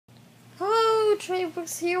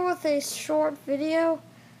TradeBricks here with a short video.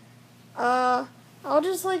 I'll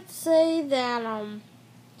just like to say that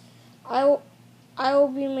I will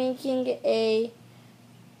be making a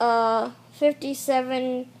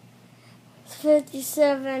 57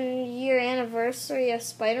 year anniversary of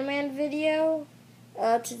Spider-Man video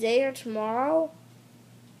today or tomorrow.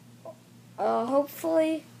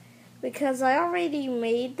 Hopefully, because I already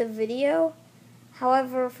made the video.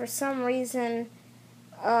 However, for some reason,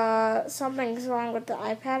 something's wrong with the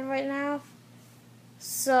iPad right now.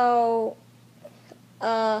 So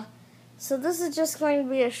this is just going to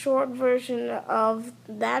be a short version of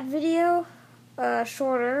that video, a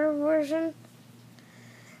shorter version.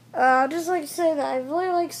 I'd just like to say that I really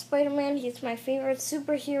like Spider-Man. He's my favorite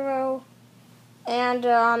superhero. And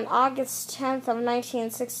on August 10th of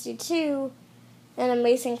 1962, in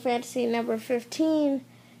Amazing Fantasy number 15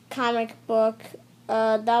 comic book,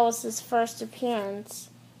 that was his first appearance.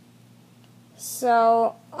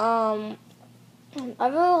 So, I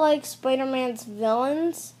really like Spider-Man's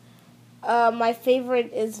villains. My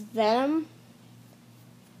favorite is Venom.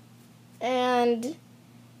 And,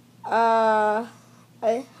 I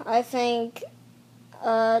think,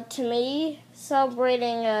 to me,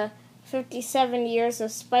 celebrating 57 years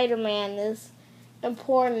of Spider-Man is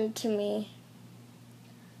important to me.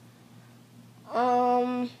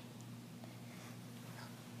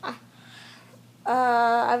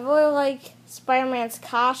 I really like Spider-Man's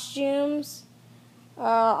costumes,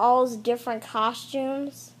 all his different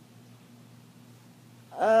costumes.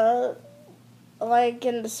 Like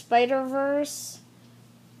in the Spider-Verse,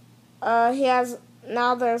 there's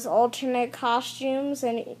alternate costumes,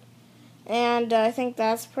 and I think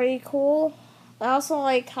that's pretty cool. I also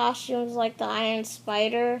like costumes like the Iron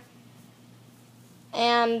Spider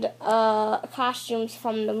and costumes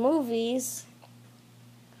from the movies.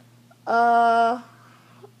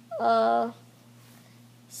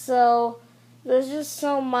 So there's just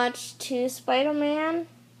so much to Spider-Man,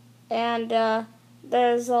 and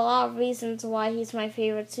there's a lot of reasons why he's my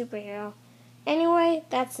favorite superhero. Anyway,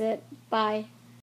 that's it. Bye.